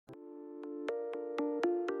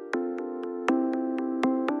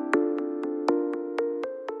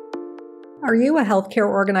Are you a healthcare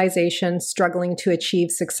organization struggling to achieve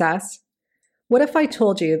success? What if I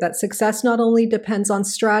told you that success not only depends on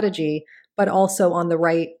strategy, but also on the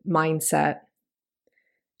right mindset?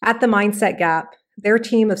 At the Mindset Gap, their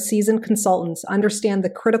team of seasoned consultants understand the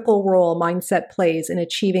critical role mindset plays in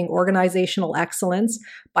achieving organizational excellence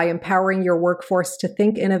by empowering your workforce to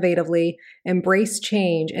think innovatively, embrace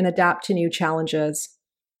change, and adapt to new challenges.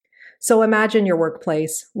 So imagine your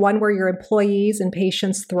workplace, one where your employees and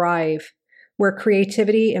patients thrive, where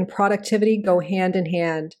creativity and productivity go hand in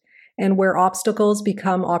hand, and where obstacles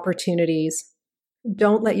become opportunities.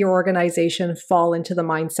 Don't let your organization fall into the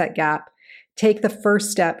mindset gap. Take the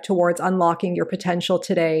first step towards unlocking your potential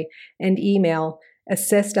today and email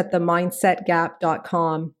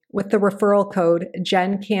assist@themindsetgap.com with the referral code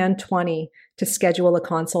GenCan20 to schedule a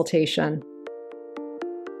consultation.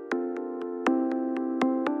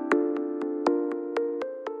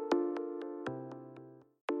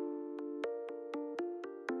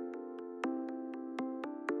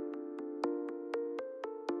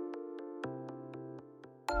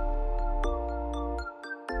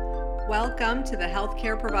 Welcome to the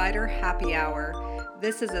Healthcare Provider Happy Hour.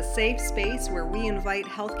 This is a safe space where we invite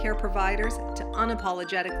healthcare providers to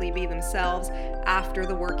unapologetically be themselves after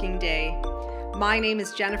the working day. My name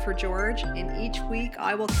is Jennifer George, and each week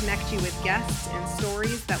I will connect you with guests and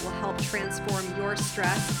stories that will help transform your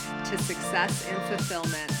stress to success and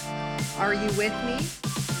fulfillment. Are you with me?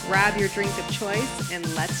 Grab your drink of choice and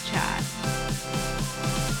let's chat.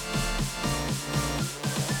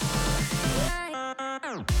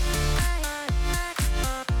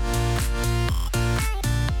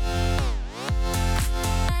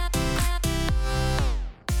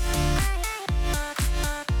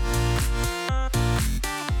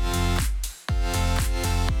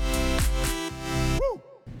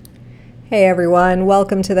 Hey everyone,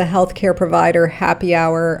 welcome to the Healthcare Provider Happy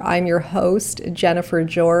Hour. I'm your host, Jennifer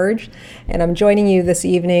George, and I'm joining you this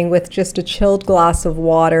evening with just a chilled glass of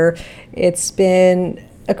water. It's been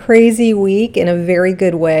a crazy week in a very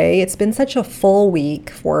good way. It's been such a full week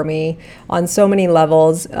for me on so many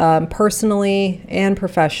levels, personally and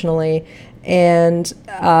professionally. And,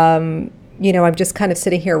 I'm just kind of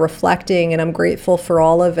sitting here reflecting, and I'm grateful for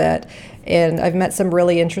all of it. And I've met some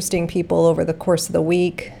really interesting people over the course of the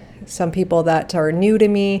week. Some people that are new to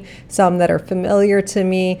me, some that are familiar to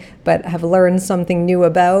me, but have learned something new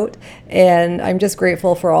about. And I'm just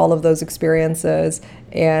grateful for all of those experiences.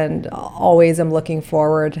 And always am looking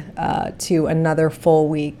forward to another full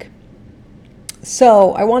week.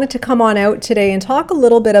 So I wanted to come on out today and talk a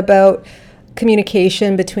little bit about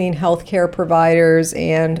communication between healthcare providers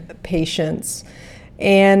and patients.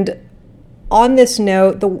 And on this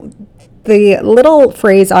note, the little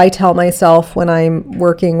phrase I tell myself when I'm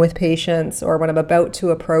working with patients or when I'm about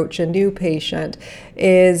to approach a new patient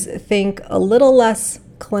is think a little less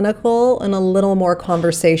clinical and a little more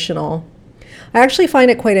conversational. I actually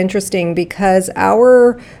find it quite interesting because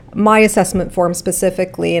my assessment form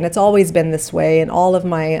specifically, and it's always been this way in all of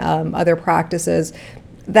my other practices,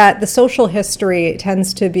 that the social history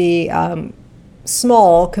tends to be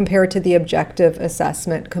small compared to the objective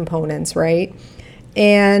assessment components, right?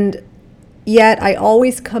 And yet I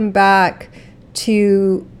always come back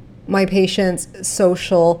to my patient's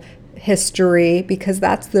social history because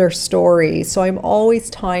that's their story. So I'm always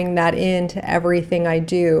tying that into everything I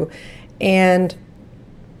do. And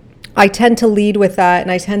I tend to lead with that, and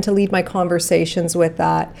I tend to lead my conversations with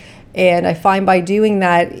that. And I find by doing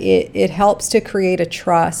that, it helps to create a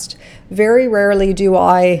trust. Very rarely do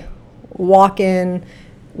I walk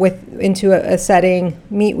into a setting,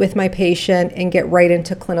 meet with my patient, and get right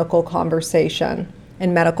into clinical conversation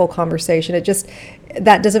and medical conversation.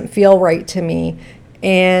 That doesn't feel right to me.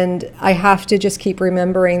 And I have to just keep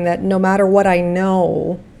remembering that no matter what I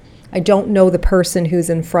know, I don't know the person who's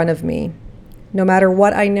in front of me. No matter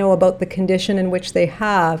what I know about the condition in which they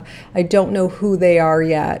have, I don't know who they are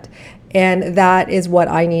yet. And that is what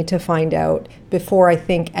I need to find out before I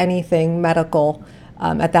think anything medical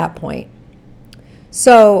at that point.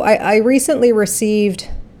 So I recently received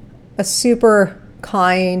a super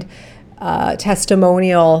kind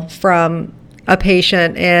testimonial from a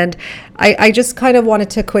patient, and I just kind of wanted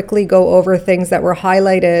to quickly go over things that were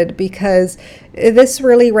highlighted because this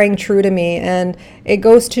really rang true to me, and it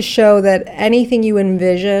goes to show that anything you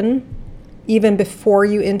envision, even before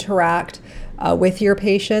you interact with your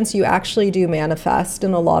patients, you actually do manifest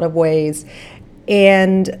in a lot of ways.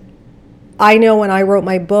 And I know when I wrote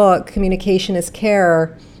my book, Communication is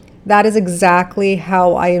Care, that is exactly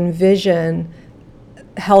how I envision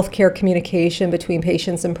healthcare communication between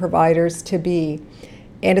patients and providers to be.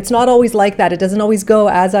 And it's not always like that. It doesn't always go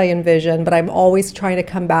as I envision, but I'm always trying to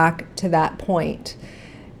come back to that point.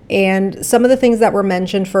 And some of the things that were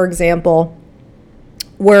mentioned, for example,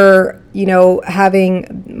 were,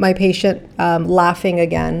 having my patient laughing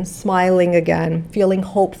again, smiling again, feeling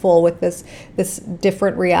hopeful with this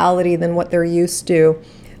different reality than what they're used to.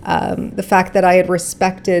 The fact that I had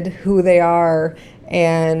respected who they are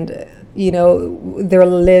and their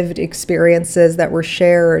lived experiences that were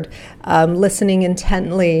shared, listening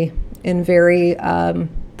intently and very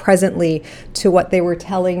presently to what they were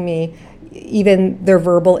telling me, even their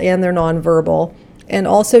verbal and their nonverbal, and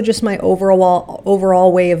also just my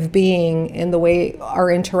overall way of being and the way our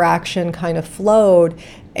interaction kind of flowed.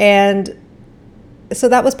 And so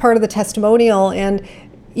that was part of the testimonial. And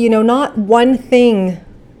not one thing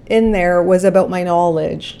in there was about my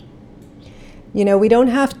knowledge. We don't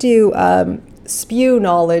have to spew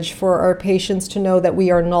knowledge for our patients to know that we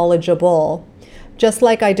are knowledgeable. Just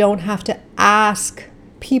like I don't have to ask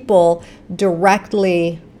people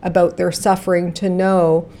directly about their suffering to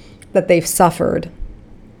know that they've suffered,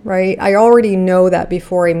 right? I already know that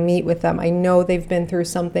before I meet with them. I know they've been through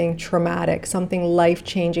something traumatic, something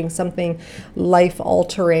life-changing, something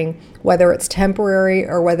life-altering, whether it's temporary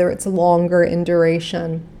or whether it's longer in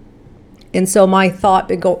duration. And so my thought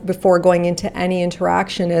before going into any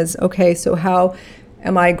interaction is, okay, so how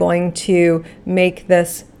am I going to make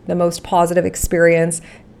this the most positive experience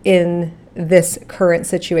in this current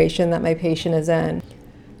situation that my patient is in?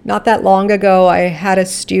 Not that long ago, I had a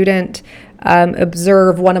student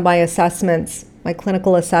observe one of my assessments, my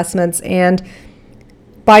clinical assessments, and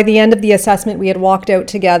by the end of the assessment, we had walked out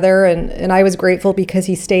together, and I was grateful because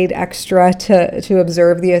he stayed extra to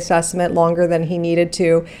observe the assessment longer than he needed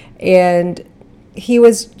to. And he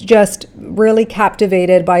was just really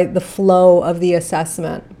captivated by the flow of the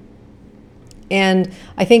assessment. And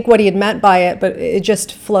I think what he had meant by it, but it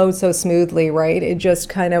just flowed so smoothly, right? It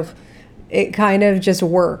kind of just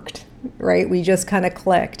worked, right? We just kind of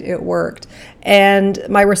clicked. It worked. And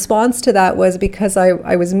my response to that was because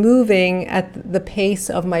I was moving at the pace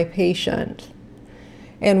of my patient.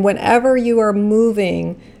 And whenever you are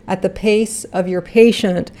moving at the pace of your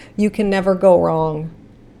patient, you can never go wrong.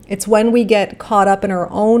 It's when we get caught up in our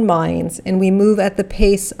own minds and we move at the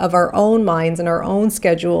pace of our own minds and our own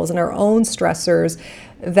schedules and our own stressors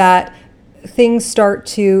that things start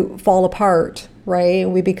to fall apart, right?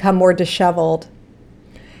 We become more disheveled.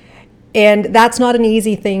 And that's not an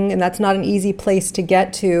easy thing, and that's not an easy place to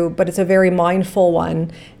get to, but it's a very mindful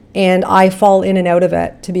one. And I fall in and out of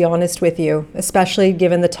it, to be honest with you, especially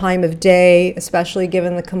given the time of day, especially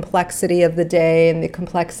given the complexity of the day and the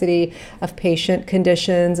complexity of patient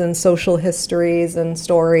conditions and social histories and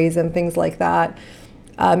stories and things like that.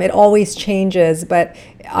 It always changes, but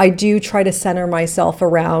I do try to center myself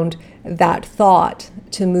around that thought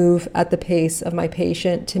to move at the pace of my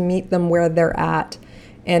patient, to meet them where they're at,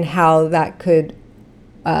 and how that could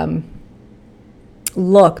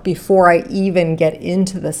look before I even get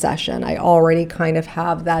into the session. I already kind of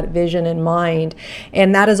have that vision in mind,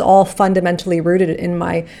 and that is all fundamentally rooted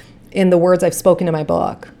in the words I've spoken in my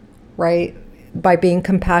book, right? By being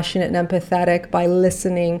compassionate and empathetic, by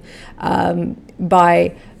listening,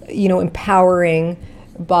 by empowering,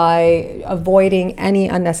 by avoiding any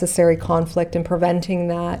unnecessary conflict and preventing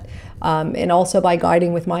that, and also by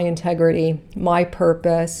guiding with my integrity, my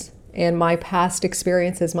purpose, and my past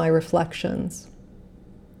experiences, my reflections.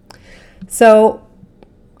 So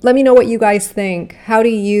let me know what you guys think. How do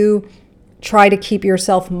you try to keep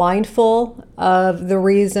yourself mindful of the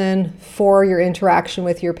reason for your interaction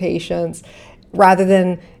with your patients rather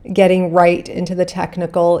than getting right into the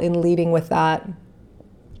technical and leading with that?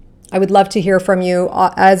 I would love to hear from you.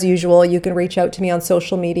 As usual, you can reach out to me on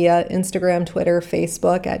social media, Instagram, Twitter,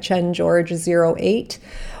 Facebook at ChenGeorge08.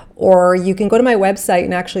 Or you can go to my website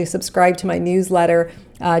and actually subscribe to my newsletter,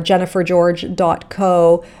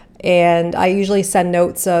 jennifergeorge.co. And I usually send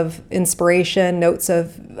notes of inspiration, notes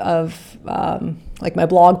of like my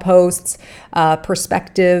blog posts,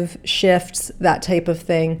 perspective shifts, that type of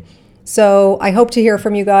thing. So I hope to hear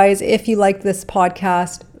from you guys. If you like this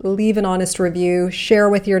podcast, leave an honest review, share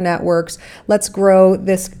with your networks. Let's grow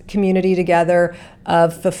this community together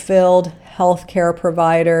of fulfilled healthcare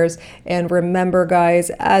providers. And remember,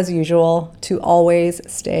 guys, as usual, to always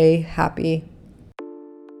stay happy.